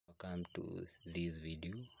Welcome to this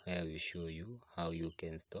video where we show you how you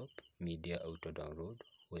can stop media auto download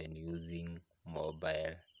when using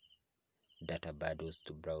mobile data bundles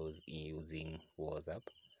to browse using WhatsApp.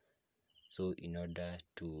 So in order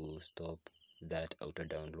to stop that auto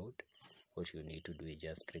download, what you need to do is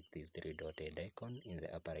just click this three-dotted icon in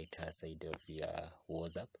the upper right hand side of your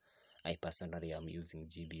WhatsApp. I personally am using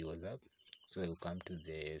GB WhatsApp, so I will come to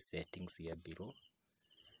the settings here below.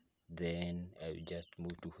 Then I will just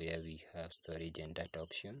move to where we have storage and data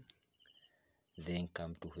option, then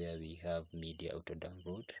come to where we have media auto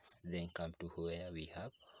download, then come to where we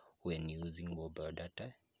have when using mobile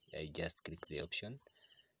data. I just click the option,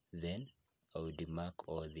 then I will demark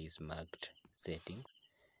all these marked settings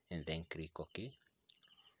and then click OK.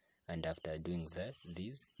 And after doing that,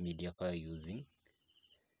 this media file using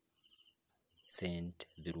sent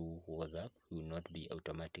through WhatsApp will not be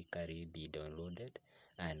automatically be downloaded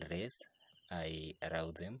unless I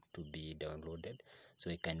allow them to be downloaded.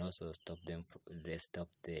 So I can also stop them, stop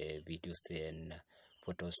the videos and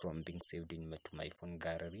photos from being saved in my phone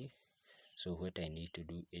gallery. So what I need to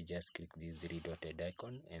do is just click this three-dotted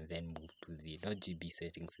icon and then move to the not GB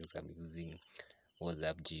settings, since I'm using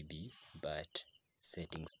WhatsApp GB, but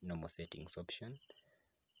settings, normal settings option.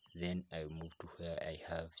 Then I move to where I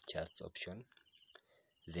have chats option.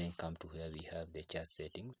 Then come to where we have the chat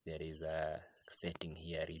settings. There is a setting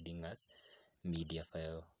here reading us media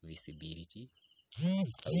file visibility. I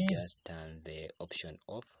will just turn the option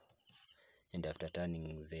off, and after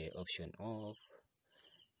turning the option off,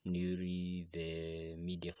 newly the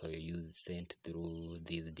media file used sent through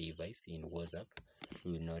this device in WhatsApp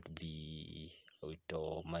will not be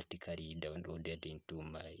automatically downloaded into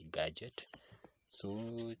my gadget. So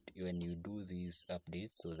when you do these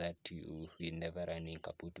updates, so that you will never run in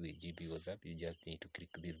kaput with GB WhatsApp, you just need to click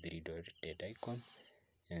this three-dotted icon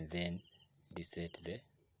and then reset the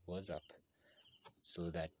WhatsApp so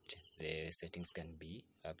that the settings can be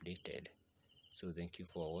updated. So thank you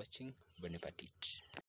for watching. Bon appetit.